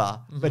 whatever.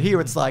 But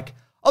here it's like,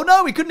 oh,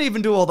 no, we couldn't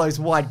even do all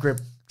those wide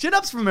grip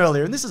chin-ups from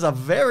earlier. And this is a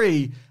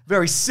very,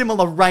 very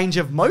similar range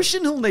of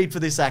motion he'll need for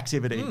this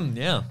activity.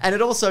 Yeah. And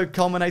it also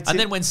culminates And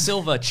then when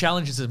Silver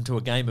challenges him to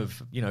a game of,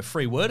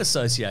 free word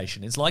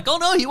association, it's like, oh,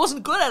 no, he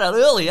wasn't good at it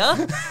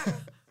earlier.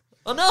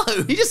 Oh, no.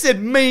 He just said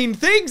mean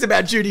things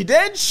about Judi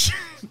Dench.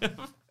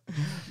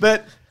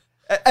 But,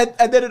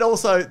 and then it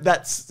also,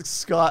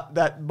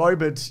 that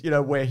moment,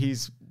 where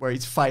he's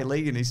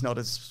failing and he's not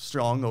as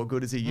strong or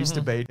good as he used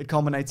to be, it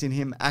culminates in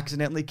him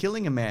accidentally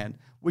killing a man,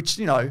 which,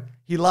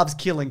 he loves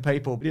killing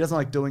people, but he doesn't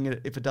like doing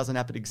it if it doesn't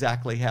happen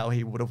exactly how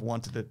he would have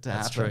wanted it to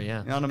happen. That's true,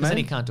 yeah. You know what I mean? Because then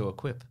he can't do a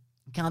quip.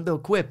 He can't do a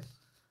quip.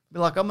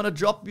 Be like, I'm going to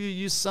drop you,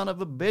 you son of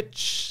a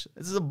bitch.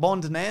 This is a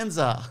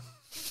bonanza.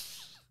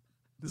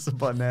 This is a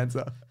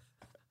bonanza.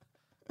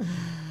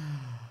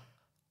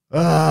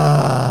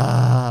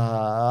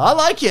 I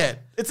like it.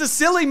 It's a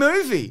silly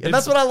movie, and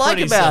that's what I like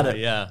about it.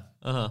 Yeah.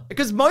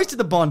 Because most of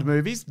the Bond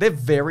movies, they're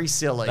very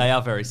silly. They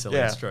are very silly,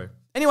 Yeah. it's true.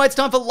 Anyway, it's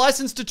time for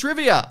License to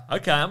Trivia.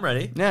 Okay, I'm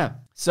ready. Yeah.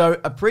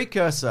 So a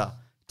precursor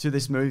to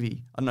this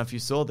movie, I don't know if you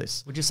saw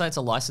this. Would you say it's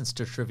a license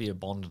to trivia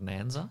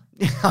Bond-nanza?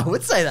 I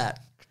would say that.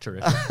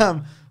 Terrific.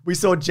 We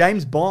saw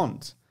James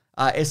Bond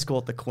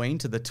escort the Queen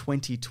to the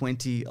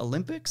 2020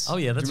 Olympics. Oh,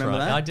 yeah, that's do you right.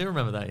 remember that? I do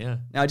remember that, yeah.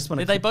 Now, I just want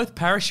Did they both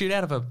parachute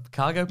out of a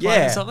cargo plane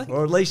Yeah, or something?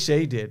 or at least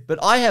she did.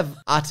 But I have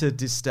utter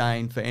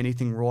disdain for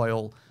anything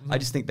royal. I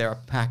just think they're a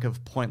pack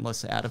of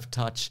pointless,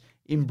 out-of-touch,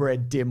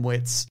 inbred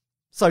dimwits.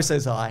 So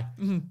says I.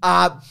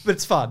 But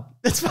it's fun.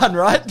 It's fun,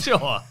 right?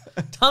 Sure.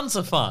 Tons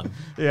of fun.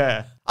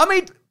 Yeah. I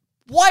mean,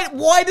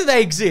 why do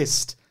they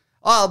exist?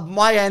 Oh,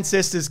 my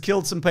ancestors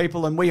killed some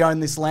people and we own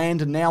this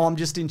land and now I'm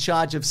just in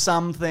charge of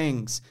some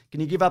things.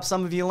 Can you give up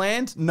some of your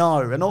land?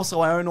 No. And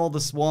also I own all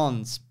the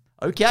swans.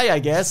 Okay, I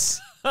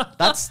guess.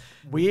 That's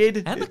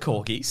weird. And the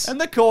corgis. And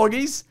the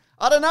corgis.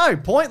 I don't know.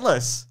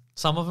 Pointless.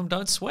 Some of them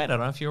don't sweat. I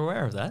don't know if you're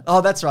aware of that.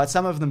 Oh, that's right.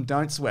 Some of them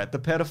don't sweat. The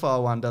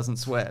pedophile one doesn't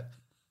sweat.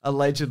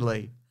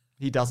 Allegedly,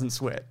 he doesn't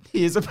sweat.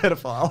 He is a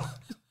pedophile.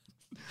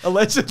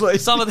 Allegedly.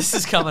 Some of this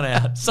is coming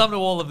out. Some of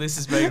all of this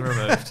is being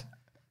removed.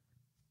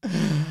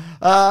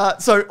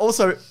 So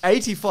also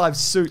 85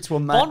 suits were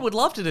made. Bond would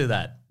love to do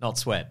that. Not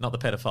sweat, not the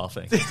pedophile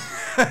thing.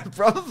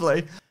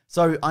 Probably.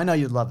 So I know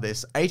you'd love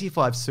this.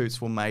 85 suits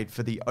were made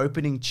for the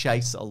opening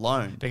chase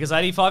alone. Because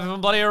 85 of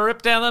them bloody are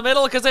ripped down the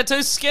middle because they're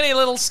too skinny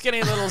little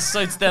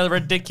suits. They're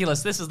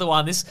ridiculous. This is the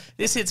one. This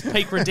hits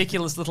peak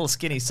ridiculous little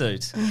skinny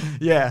suit.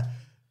 Yeah.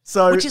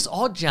 So Which is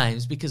odd,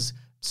 James, because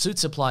suit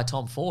supply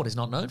Tom Ford is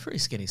not known for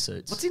his skinny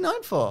suits. what's he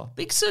known for?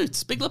 Big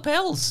suits, big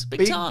lapels,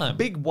 big time.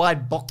 Big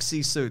wide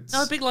boxy suits.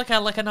 No, big like a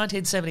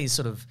 1970s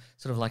sort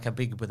of like a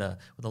big with a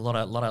lot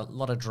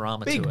of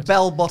drama to Big it.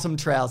 bell bottom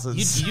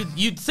trousers.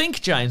 You'd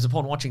think, James,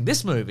 upon watching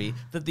this movie,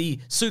 that the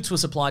suits were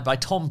supplied by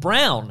Tom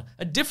Brown,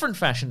 a different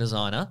fashion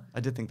designer. I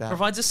did think that.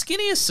 Provides a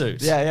skinnier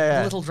suit.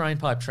 Yeah. With little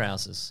drainpipe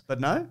trousers.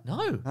 But no?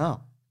 No.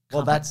 Oh.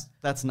 Well, that's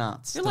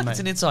nuts. I feel like it's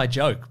an inside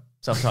joke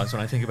sometimes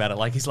when I think about it.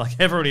 Like, he's like,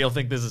 everybody will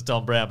think this is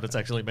Tom Brown, but it's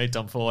actually me,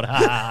 Tom Ford.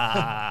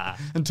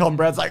 And Tom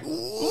Brown's like,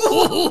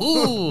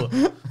 Ooh.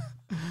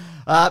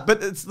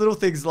 but it's little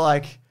things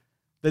like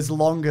there's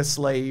longer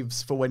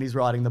sleeves for when he's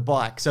riding the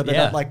bike, so they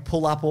don't like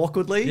pull up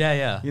awkwardly.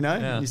 Yeah. You know,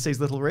 Yeah. you see his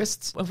little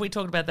wrists. Have we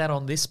talked about that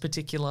on this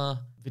particular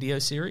video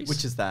series?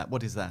 Which is that?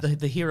 What is that?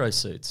 the hero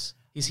suits.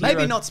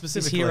 Maybe not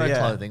specifically, his hero yeah.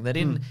 clothing. That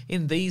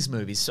in these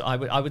movies, so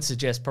I would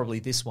suggest probably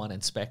this one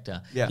and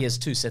Spectre. Yeah. He has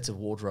two sets of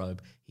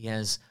wardrobe. He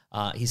has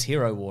his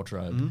hero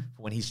wardrobe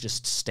for when he's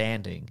just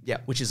standing,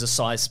 which is a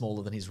size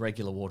smaller than his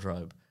regular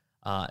wardrobe.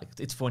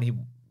 It's for when he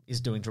is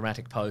doing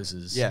dramatic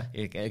poses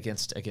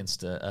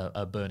against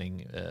a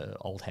burning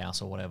old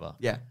house or whatever.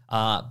 Yeah.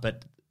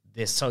 But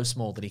they're so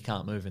small that he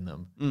can't move in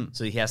them.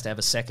 So he has to have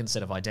a second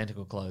set of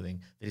identical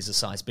clothing that is a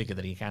size bigger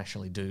that he can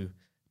actually do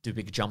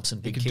big jumps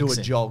and big kicks. He could do a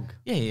in. jog.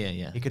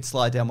 Yeah. He could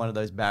slide down one of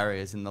those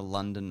barriers in the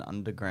London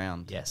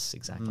Underground. Yes,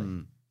 exactly.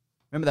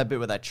 Remember that bit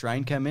where that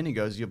train came in? He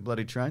goes, "Your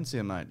bloody train's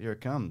here, mate. Here it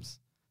comes."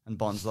 And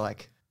Bond's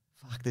like,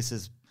 "Fuck, this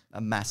is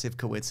a massive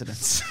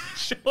coincidence."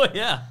 Sure,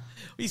 yeah.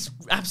 He's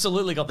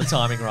absolutely got the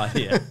timing right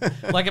here.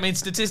 Like, I mean,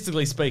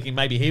 statistically speaking,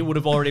 maybe he would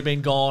have already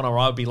been gone, or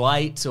I'd be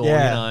late, or,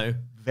 Very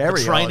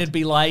the train odd. would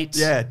be late.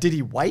 Yeah, did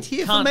he wait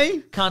here for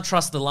me? Can't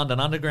trust the London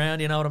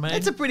Underground, you know what I mean?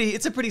 It's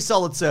a pretty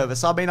solid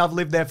service. I mean, I've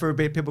lived there for a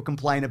bit. People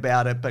complain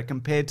about it, but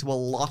compared to a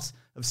lot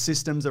of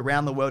systems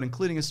around the world,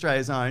 including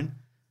Australia's own,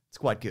 it's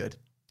quite good.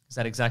 Is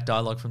that exact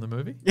dialogue from the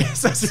movie?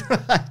 Yes, that's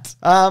right.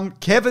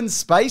 Kevin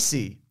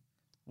Spacey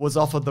was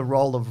offered the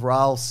role of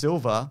Raul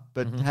Silva,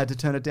 but had to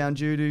turn it down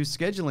due to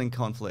scheduling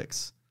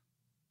conflicts.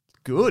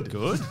 Good.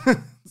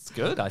 It's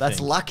good, I think. That's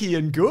lucky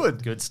and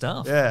good. Good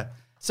stuff. Yeah.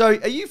 So,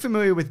 are you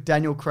familiar with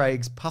Daniel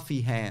Craig's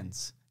puffy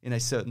hands in a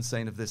certain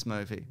scene of this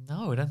movie?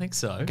 No, I don't think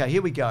so. Okay,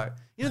 here we go.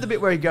 You know the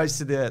bit where he goes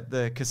to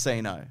the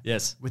casino?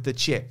 Yes. With the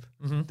chip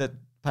that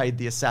paid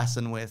the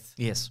assassin with.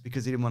 Yes.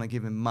 Because he didn't want to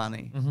give him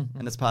money.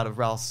 And it's part of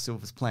Raul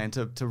Silva's plan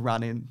to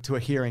run into a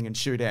hearing and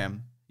shoot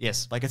him.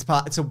 Yes. Like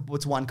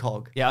it's one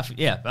cog. Yeah.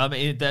 I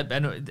mean,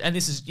 and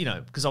this is,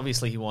 because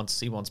obviously he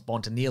wants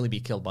Bond to nearly be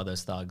killed by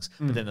those thugs,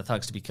 but then the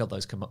thugs to be killed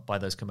by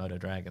those Komodo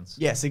dragons.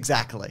 Yes,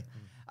 exactly.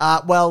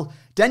 Well,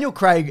 Daniel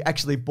Craig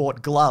actually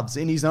bought gloves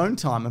in his own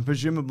time and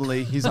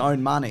presumably his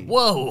own money.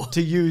 Whoa.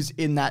 To use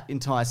in that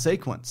entire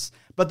sequence.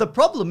 But the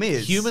problem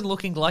is... Human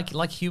looking, like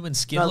human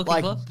skin looking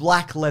like gloves?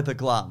 black leather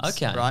gloves.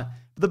 Okay. Right?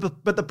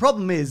 But the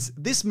problem is,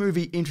 this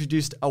movie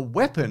introduced a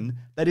weapon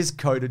that is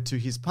coded to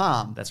his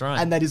palm. That's right.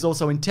 And that is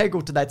also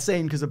integral to that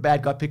scene because a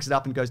bad guy picks it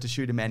up and goes to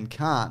shoot him and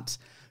can't.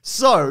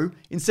 So,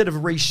 instead of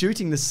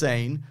reshooting the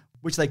scene,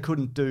 which they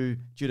couldn't do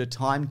due to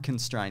time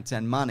constraints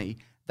and money,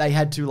 they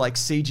had to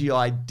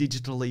CGI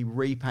digitally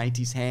repaint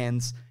his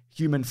hands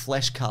human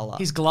flesh color.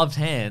 His gloved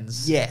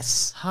hands?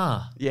 Yes.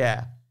 Huh.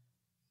 Yeah.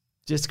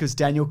 Just because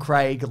Daniel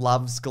Craig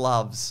loves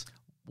gloves.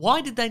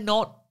 Why did they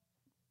not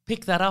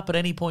pick that up at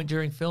any point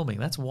during filming?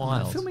 That's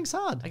wild. Filming's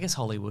hard. I guess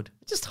Hollywood.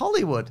 Just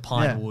Hollywood.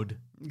 Pinewood.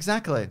 Yeah,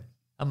 exactly.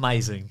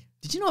 Amazing.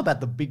 Did you know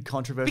about the big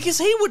controversy? Because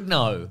he would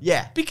know.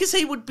 Yeah. Because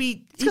he would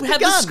be... He'd got the have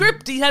the gun.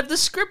 script. He'd have the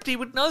script. He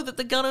would know that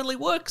the gun only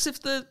works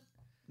if the...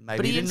 Maybe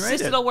But he didn't read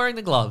insisted it. on wearing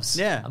the gloves.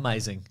 Yeah.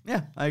 Amazing.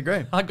 Yeah, I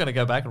agree. I'm going to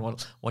go back and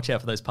watch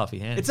out for those puffy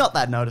hands. It's not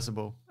that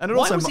noticeable. And it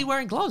Why also was he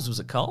wearing gloves? Was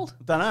it cold?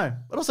 Don't know.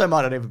 It also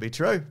might not even be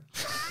true.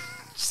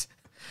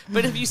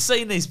 But have you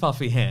seen these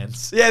puffy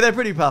hands? Yeah, they're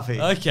pretty puffy.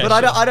 Okay,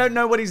 But sure. I don't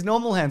know what his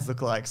normal hands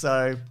look like, so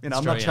I'm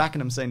true, not yeah. tracking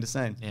them scene to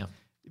scene. Yeah.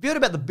 Have you heard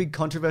about the big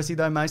controversy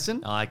though,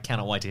 Mason? I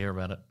cannot wait to hear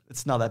about it.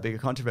 It's not that big a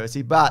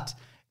controversy, but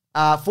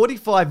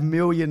 $45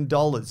 million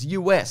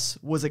US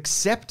was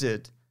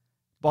accepted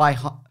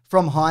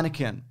from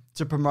Heineken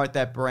to promote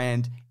that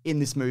brand in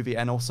this movie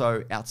and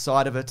also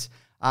outside of it.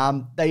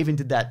 They even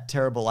did that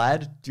terrible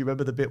ad. Do you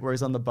remember the bit where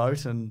he's on the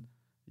boat and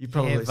you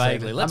probably Yeah,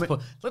 vaguely. seen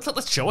it?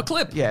 Let's show a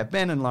clip. Yeah,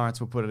 Ben and Lawrence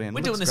will put it in. We're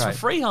It doing looks this great. for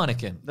free,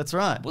 Heineken. That's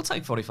right. We'll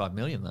take 45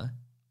 million though.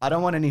 I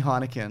don't want any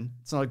Heineken.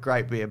 It's not a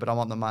great beer, but I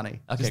want the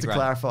money. Okay, just to great.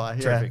 clarify.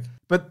 Yeah. Terrific.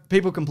 But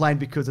people complained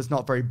because it's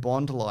not very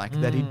Bond-like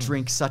that he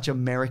drinks such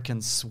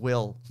American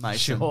swill,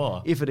 Mason.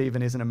 Sure. If it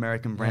even is an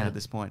American brand Yeah. at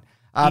this point.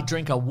 He'd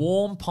drink a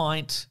warm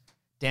pint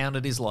down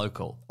at his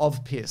local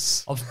Of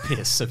piss. of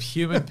piss, of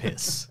human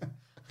piss.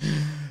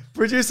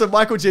 Producer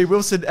Michael G.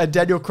 Wilson and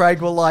Daniel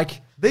Craig were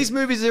like, these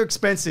movies are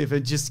expensive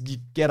and just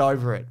get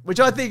over it. Which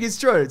I think is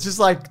true. It's just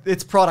like,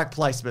 it's product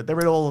placement. They're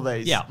in all of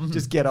these. Yeah.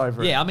 Just get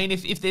over it. Yeah, I mean,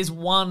 if there's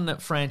one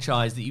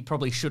franchise that you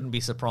probably shouldn't be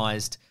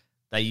surprised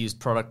they used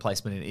product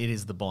placement in, it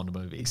is the Bond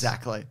movies.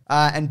 Exactly.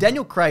 And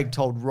Daniel Craig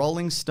told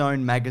Rolling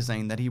Stone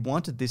magazine that he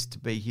wanted this to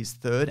be his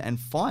third and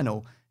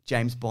final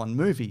James Bond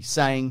movie,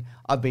 saying,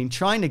 I've been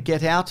trying to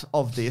get out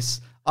of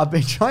this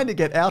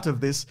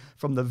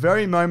from the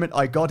very moment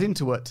I got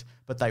into it,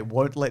 but they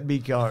won't let me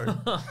go.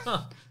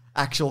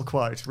 Actual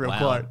quote, real Wow.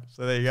 quote.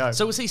 So there you go.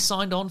 So was he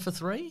signed on for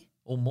 3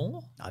 or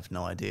more? I have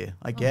no idea.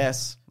 I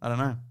guess. I don't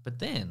know. But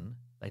then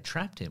they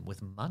trapped him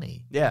with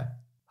money. Yeah,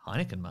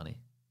 Heineken money.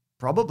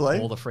 probably.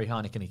 All the free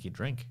Heineken he could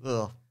drink.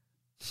 Ugh.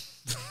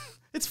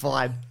 It's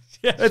fine.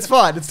 It's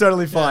fine. It's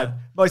totally fine. Yeah.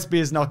 Most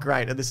beer's not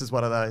great, and this is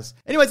one of those.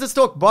 Anyways, let's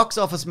talk box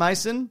office,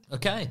 Mason.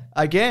 Okay.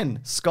 Again,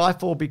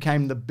 Skyfall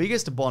became the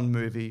biggest Bond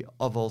movie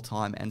of all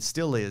time and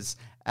still is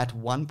at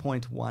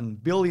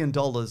 $1.1 billion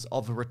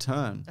of a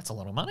return. That's a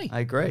lot of money.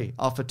 I agree.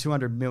 Off a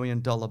 $200 million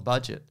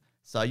budget.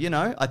 So,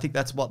 I think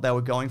that's what they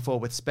were going for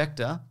with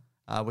Spectre,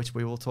 which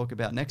we will talk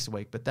about next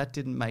week. But that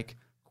didn't make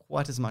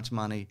quite as much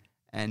money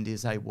and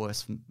is a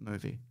worse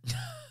movie.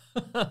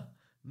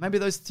 Maybe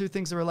those two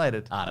things are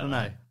related. I don't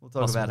know. We'll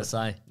talk Possible about to it.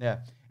 say. Yeah.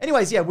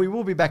 Anyways, we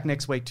will be back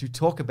next week to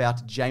talk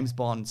about James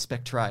Bond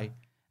Spectre.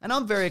 And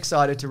I'm very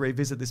excited to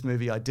revisit this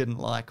movie I didn't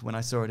like when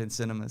I saw it in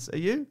cinemas. Are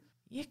you?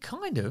 Yeah,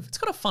 kind of. It's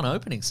got a fun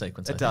opening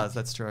sequence. I It think. does,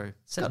 that's true.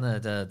 Set in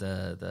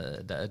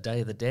the Day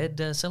of the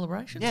Dead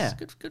celebrations. Yeah.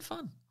 It's good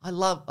fun. I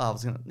love... I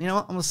was going to... You know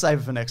what? I'm going to save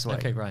it for next week.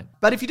 Okay, great.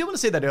 But if you do want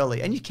to see that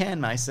early, and you can,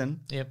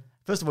 Mason... Yep.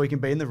 First of all, you can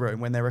be in the room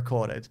when they're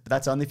recorded, but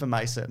that's only for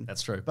Mason.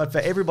 That's true. But for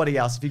everybody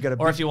else, if you got a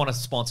Or if you want to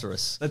sponsor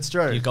us. That's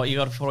true. You got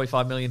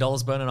 $45 million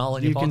burning a hole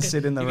in You your can pocket.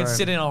 sit in the You room. can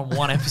sit in on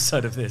one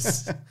episode of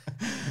this.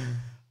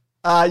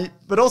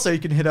 But also you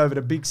can head over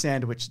to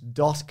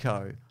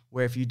bigsandwich.co,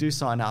 where if you do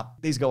sign up,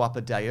 these go up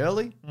a day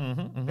early.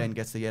 Ben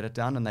gets the edit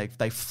done, and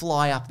they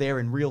fly up there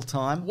in real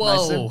time. Whoa.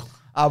 Mason.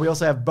 We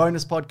also have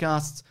bonus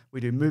podcasts. We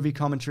do movie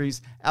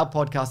commentaries. Our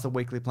podcast, The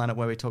Weekly Planet,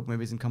 where we talk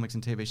movies and comics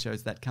and TV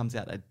shows, that comes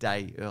out a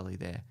day early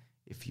there,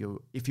 if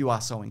you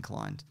are so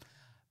inclined.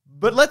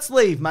 But let's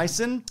leave,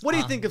 Mason. What do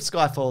you think of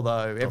Skyfall,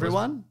 though,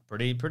 everyone?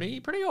 Pretty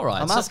all right.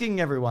 I'm So-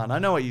 asking everyone. I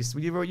know what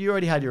you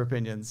already had your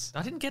opinions.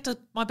 I didn't get to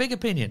my big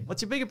opinion.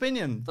 What's your big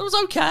opinion? That was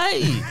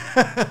okay.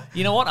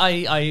 You know what?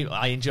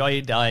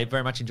 I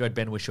very much enjoyed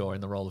Ben Whishaw in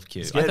the role of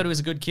Q. I good. thought it was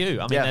a good Q.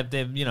 I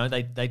mean,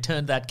 Yeah. they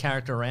turned that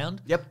character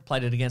around. Yep.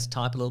 Played it against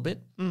type a little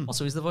bit.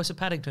 Also, he's the voice of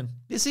Paddington.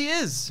 Yes, he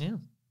is. Yeah.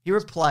 He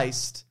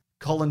replaced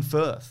Colin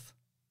Firth,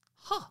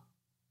 Huh.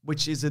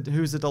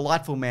 who's a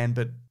delightful man,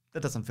 but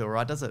That doesn't feel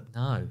right, does it?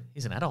 No,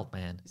 he's an adult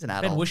man. He's an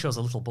adult. Ben Whishaw was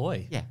a little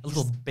boy. Yeah, A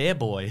little bear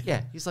boy.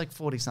 Yeah, he's like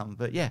 40-something,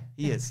 but yeah,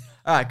 he is.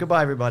 All right,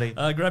 goodbye, everybody.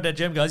 Grab that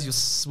gem, guys.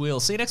 We'll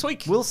see you next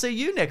week. We'll see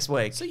you next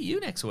week. See you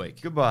next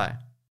week. Goodbye.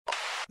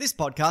 This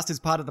podcast is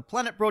part of the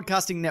Planet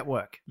Broadcasting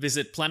Network.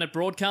 Visit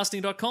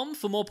planetbroadcasting.com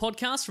for more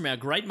podcasts from our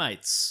great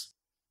mates.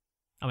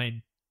 I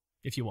mean,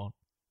 if you want.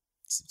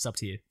 It's up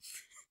to you.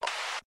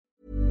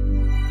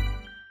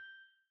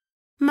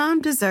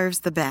 Mom deserves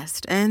the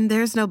best, and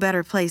there's no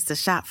better place to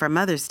shop for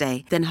Mother's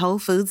Day than Whole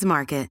Foods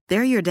Market.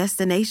 They're your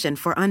destination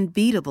for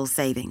unbeatable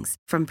savings,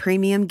 from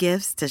premium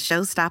gifts to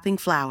show-stopping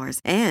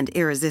flowers and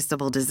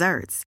irresistible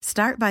desserts.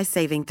 Start by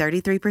saving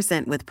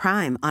 33% with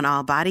Prime on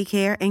all body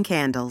care and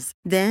candles.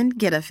 Then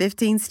get a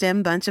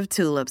 15-stem bunch of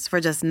tulips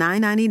for just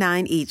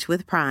 $9.99 each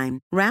with Prime.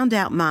 Round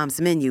out Mom's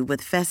menu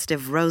with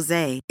festive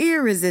rosé,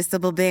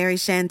 irresistible berry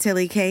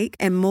chantilly cake,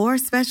 and more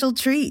special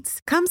treats.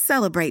 Come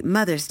celebrate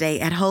Mother's Day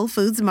at Whole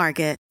Foods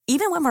Market.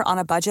 Even when we're on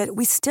a budget,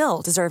 we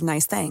still deserve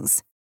nice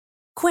things.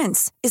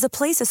 Quince is a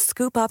place to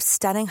scoop up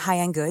stunning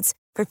high-end goods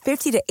for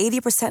 50 to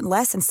 80%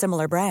 less than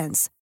similar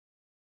brands.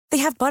 They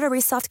have buttery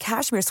soft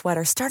cashmere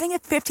sweaters starting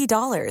at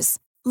 $50,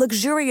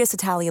 luxurious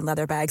Italian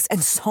leather bags,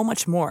 and so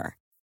much more.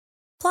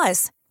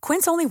 Plus,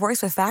 Quince only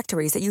works with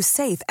factories that use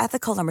safe,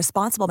 ethical, and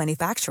responsible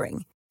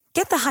manufacturing.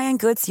 Get the high-end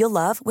goods you'll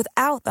love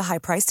without the high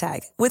price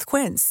tag with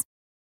Quince.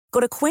 Go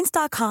to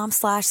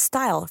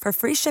quince.com/style for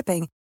free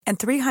shipping and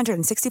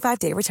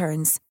 365-day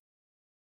returns.